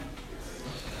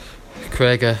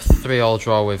Craig, a 3-3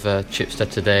 draw with Chipstead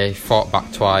today, fought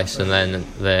back twice and then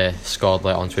they scored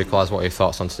late on to equalise. What are your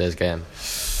thoughts on today's game?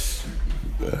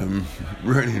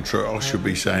 Really and truly, I should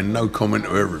be saying no comment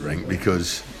to everything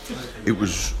because it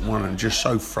was just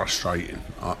so frustrating,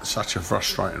 such a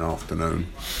frustrating afternoon,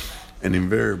 and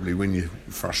invariably when you're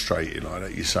frustrated like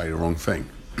that you say the wrong thing.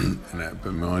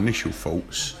 But my initial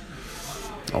thoughts,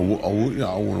 I want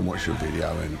to watch the video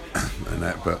and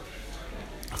that, but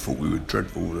I thought we were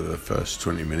dreadful the first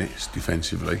 20 minutes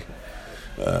defensively.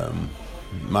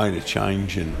 Made a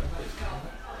change, and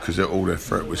because all their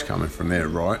threat was coming from their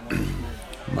right,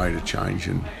 made a change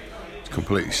and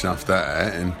completely snuffed that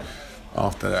out. And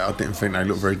after that, I didn't think they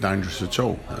looked very dangerous at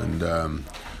all. And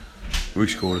we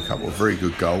scored a couple of very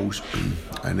good goals,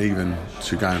 and even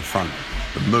to go in front,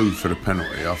 the move for the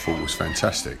penalty I thought was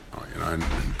fantastic. And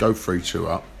go 3-2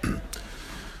 up, and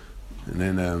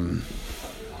then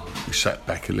we sat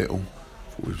back a little.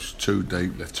 It was too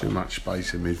deep, left too much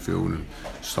space in midfield, and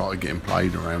started getting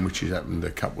played around, which has happened a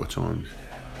couple of times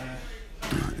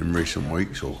in recent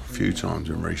weeks, or a few times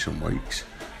in recent weeks.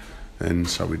 And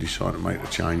so we decided to make the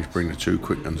change, bring the two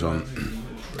quick ones on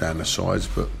down the sides,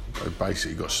 but they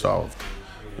basically got starved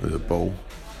with the ball.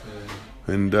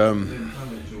 And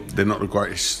they're not the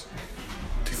greatest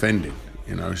defending,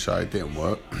 so it didn't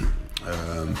work.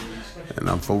 And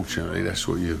unfortunately, that's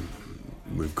what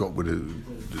we've got with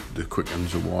the quick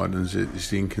ones and wide ones. It's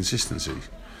the inconsistencies,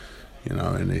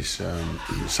 and it's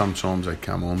sometimes they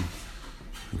come on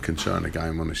and can turn the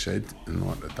game on its head, and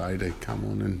like today they come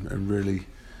on and really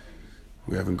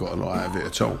we haven't got a lot out of it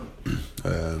at all.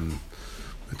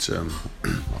 But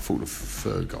I thought the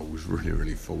third goal was really,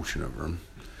 really fortunate for them.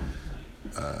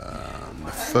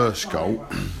 The first goal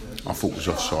I thought was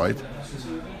offside,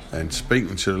 and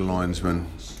speaking to the linesman,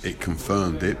 it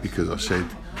confirmed it, because I said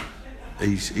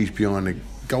he's behind the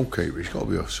goalkeeper, he's got to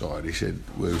be offside. He said,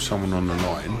 well, there was someone on the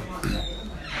line,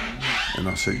 and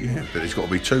I said, yeah, but there's got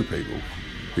to be two people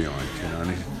behind,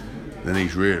 and then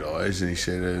he's realised, and he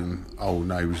said, oh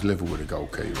no, he was level with the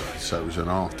goalkeeper, so it was an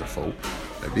afterthought.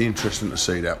 It'd be interesting to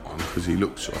see that one, because he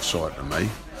looks offside to me.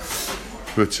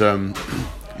 But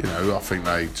I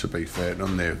think to be fair to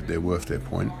them, they're worth their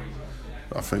point.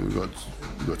 But I think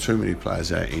we've got too many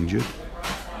players out injured,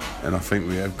 and I think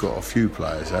we have got a few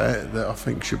players out that I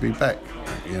think should be back.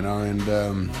 And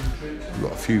we've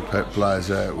got a few players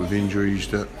out with injuries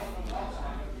that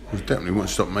definitely won't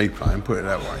stop me playing. Put it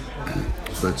that way.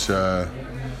 But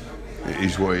it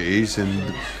is what it is,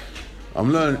 and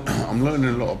I'm learning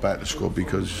a lot about the squad,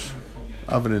 because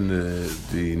other than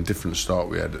the indifferent start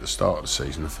we had at the start of the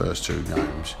season, the first two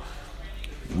games,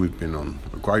 we've been on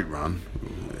a great run.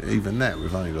 Even that,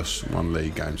 we've only lost one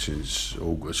league game since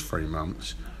August, 3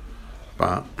 months.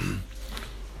 But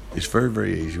it's very,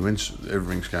 very easy. When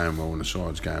everything's going well and the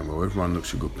side's going well, everyone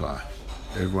looks a good player.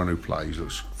 Everyone who plays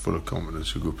looks full of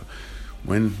confidence, a good player.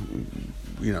 When,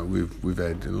 we've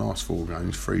had in the last 4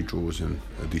 games 3 draws and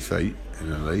a defeat in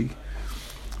the league,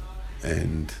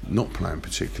 and not playing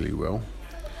particularly well,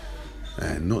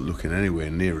 and not looking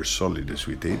anywhere near as solid as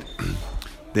we did,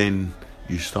 then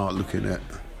you start looking at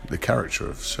the character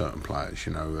of certain players,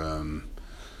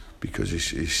 because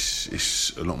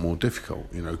it's a lot more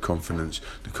difficult. The confidence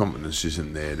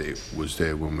isn't there that it was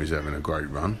there when we was having a great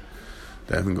run.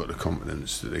 They haven't got the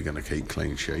confidence that they're going to keep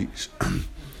clean sheets.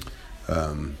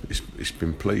 It's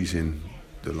been pleasing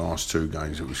the last 2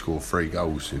 games that we scored 3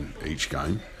 goals in each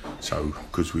game. So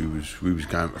because we was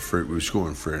going for 3, we were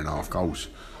scoring 3.5 goals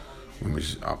when we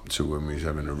was up to when we was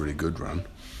having a really good run.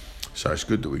 So it's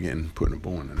good that we're putting the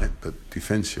ball in the net, but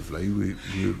defensively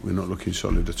we're not looking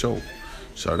solid at all.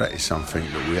 So that is something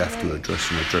that we have to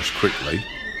address quickly.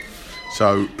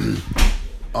 So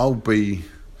I'll be,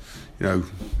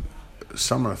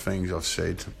 some of the things I've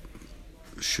said,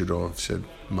 should I have said,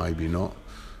 maybe not,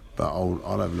 but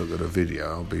I'll have a look at the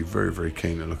video. I'll be very, very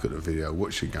keen to look at the video,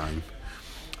 watch the game,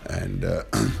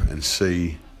 and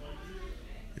see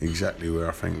exactly where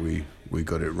I think we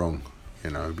got it wrong,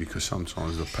 because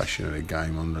sometimes the passion of the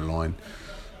game on the line,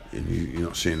 and you're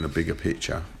not seeing the bigger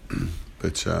picture.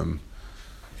 But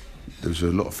there was a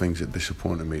lot of things that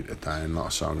disappointed me today, and like I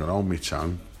say, I'm going to hold my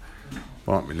tongue,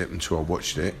 bite my lip until I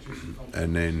watched it,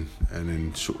 and then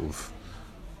sort of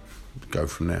go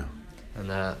from there. And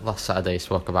last Saturday you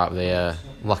spoke about the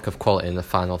lack of quality in the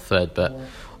final third, but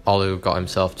Olu got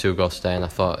himself 2 goals today, and I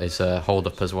thought his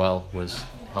hold-up as well was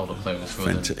held up there.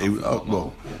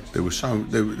 Well, there was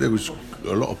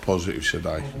a lot of positives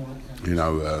today.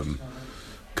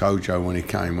 Kojo, when he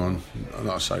came on,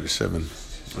 like I say, the 7,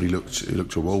 he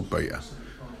looked a world beater.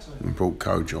 And brought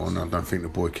Kojo on. I don't think the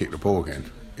boy kicked the ball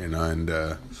again, and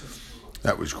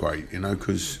that was great, you know,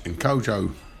 because in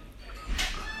Kojo,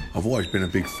 I've always been a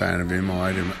big fan of him. I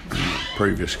had him at the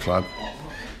previous club,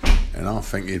 and I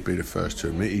think he'd be the first to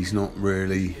admit he's not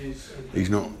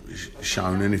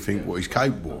shown anything what he's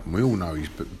capable of. And we all know he's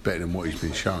better than what he's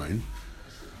been showing.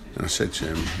 And I said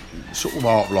to him, sort of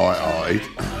light-hearted,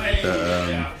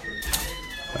 that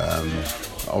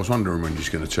I was wondering when he's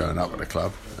going to turn up at the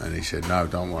club, and he said, "No,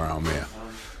 don't worry, I'm here."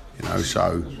 You know,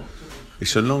 so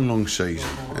it's a long season,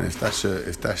 and if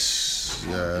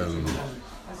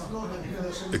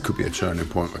it could be a turning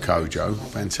point for Kojo.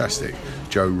 Fantastic.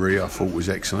 Joe Ree, I thought, was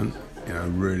excellent. You know,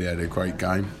 really had a great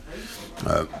game,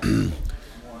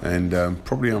 and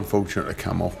probably unfortunate to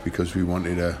come off because we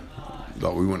wanted to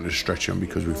stretch him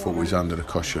because we thought he was under the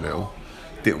cosh a little.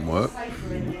 Didn't work,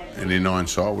 and in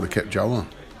hindsight, I would have kept Joe on.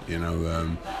 You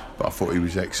know, but I thought he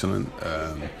was excellent.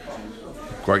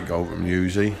 Great goal from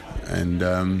Yuzi, and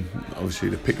obviously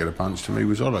the pick of the bunch to me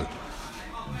was Olu.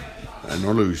 And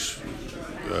Olu's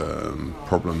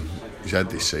problem he's had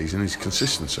this season is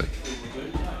consistency.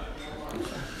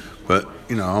 But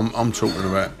you know, I'm talking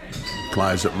about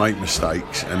players that make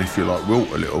mistakes, and if you like wilt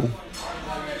a little,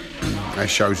 that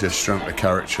shows their strength of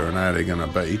character and how they're going to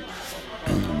be.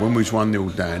 When we was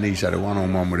 1-0 down, he's had a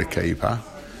one-on-one with the keeper,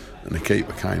 and the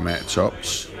keeper came out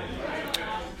tops.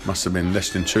 Must have been less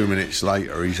than 2 minutes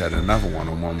later, he's had another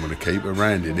one-on-one with the keeper,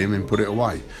 rounded him and put it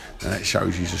away. And that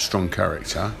shows he's a strong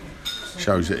character.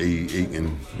 Shows that he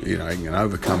can, you know, he can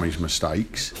overcome his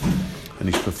mistakes. And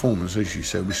his performance, as you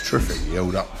said, was terrific. He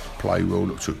held up play well,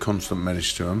 looked a constant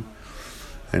menace to him.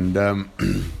 And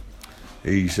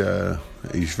he's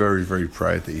very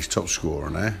proud that he's top scorer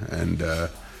now. And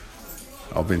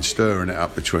I've been stirring it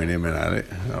up between him and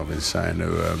Alec. I've been saying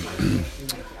to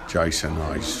Jason,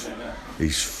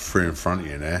 he's 3 in front of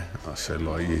you now. I said,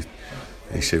 like, you.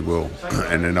 He said, well,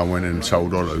 and then I went and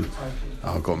told Olu.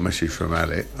 I got a message from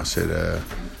Alec. I said,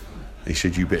 he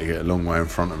said, you better get a long way in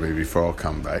front of me before I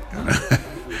come back.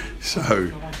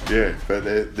 So, yeah, but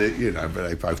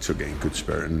they both took it in good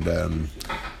spirit. And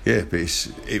yeah, but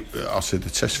I said the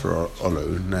test for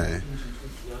Olu now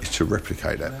is to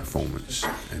replicate that performance.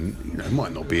 And you know, it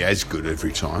might not be as good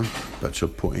every time, but to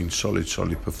put in solid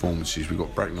performances. We've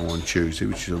got Bracknell on Tuesday,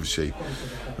 which is obviously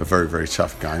a very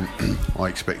tough game. I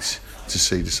expect to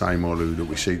see the same Olu that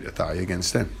we see today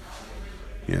against them.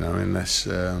 You know, and that's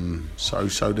so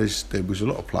there was a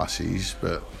lot of pluses,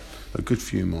 but a good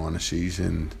few minuses.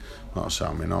 And like I say,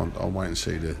 I mean, I'll wait and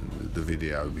see the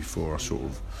video before I sort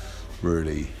of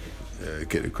really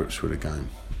get to grips with the game.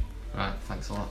 Right, thanks a lot.